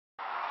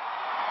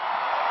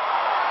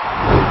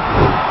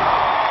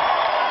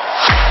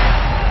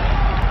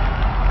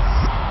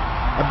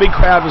big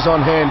crowd was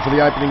on hand for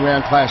the opening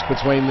round clash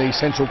between the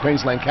Central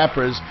Queensland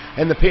Capras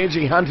and the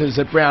PNG Hunters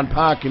at Brown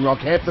Park in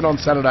Rockhampton on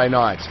Saturday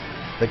night.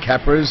 The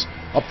Capras,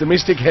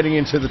 optimistic heading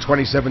into the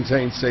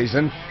 2017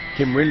 season,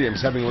 Kim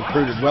Williams having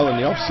recruited well in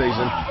the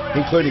off-season,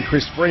 including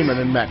Chris Freeman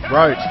and Matt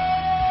Grote.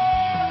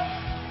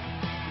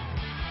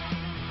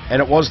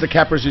 And it was the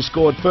Capras who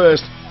scored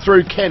first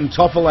through Ken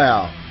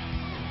Toffelau.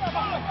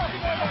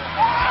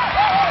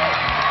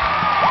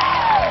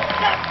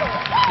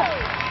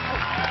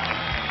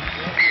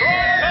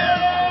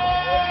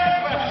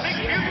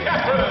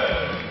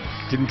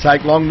 Didn't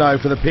take long though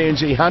for the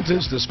PNG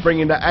Hunters to spring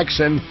into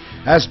action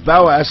as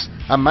Boas,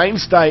 a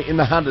mainstay in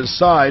the Hunters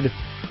side,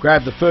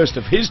 grabbed the first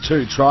of his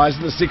 2 tries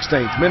in the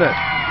 16th minute.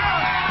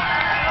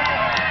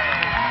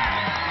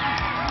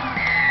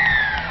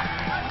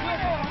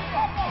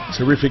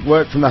 Terrific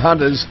work from the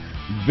Hunters,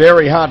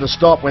 very hard to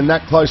stop when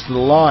that close to the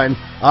line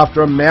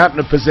after a mountain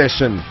of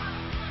possession.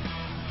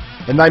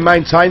 And they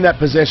maintained that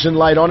possession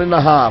late on in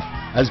the half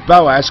as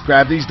Boas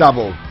grabbed his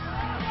double.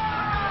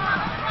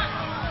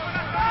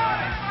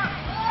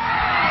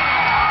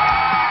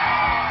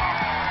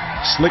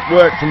 Slick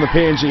work from the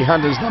PNG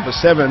Hunters number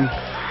 7,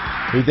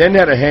 who then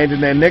had a hand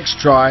in their next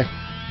try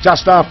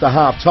just after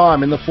half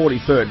time in the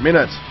 43rd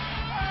minute.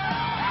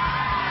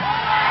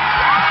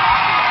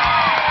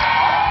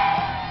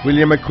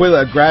 William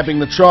Aquila grabbing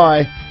the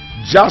try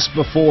just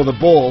before the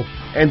ball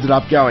ended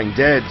up going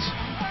dead.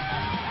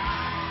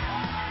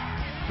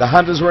 The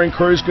Hunters were in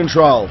cruise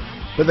control,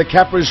 but the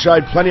Capras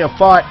showed plenty of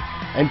fight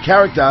and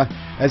character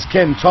as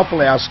Ken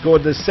Toffelau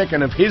scored the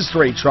second of his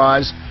 3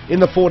 tries in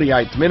the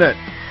 48th minute.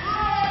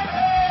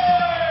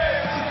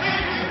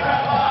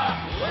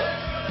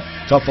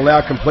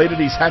 Toffelau completed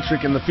his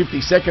hat-trick in the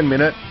 52nd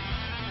minute,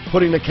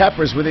 putting the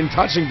Capras within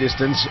touching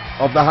distance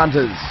of the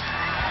Hunters.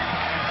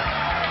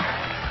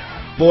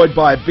 Buoyed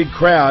by a big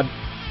crowd,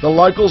 the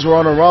locals were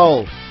on a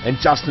roll, and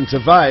Justin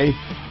Tavay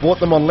brought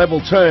them on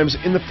level terms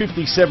in the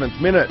 57th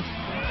minute.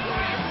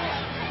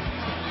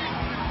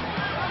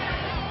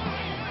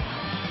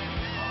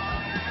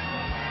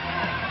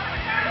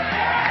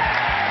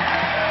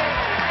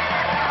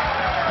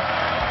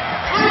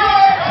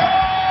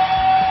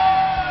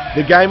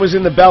 The game was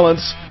in the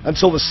balance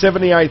until the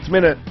 78th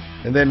minute,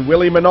 and then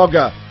Willie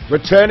Minoga,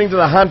 returning to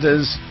the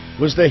Hunters,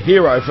 was the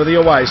hero for the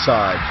away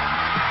side.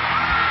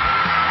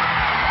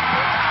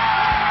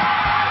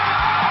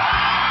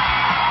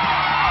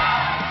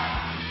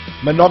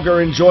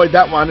 Minoga enjoyed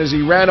that one as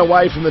he ran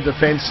away from the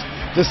defence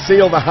to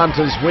seal the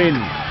Hunters' win.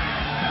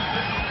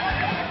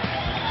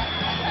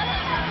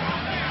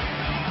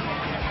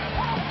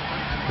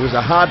 It was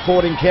a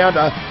hard-fought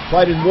encounter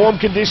played in warm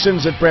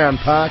conditions at Brown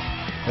Park,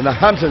 and the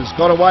Hunters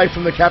got away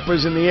from the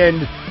Capras in the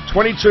end,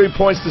 22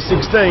 points to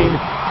 16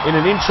 in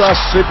an intra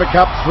Super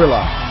Cup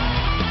thriller.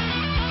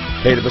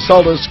 Peter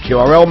Basoldas,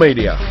 QRL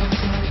Media.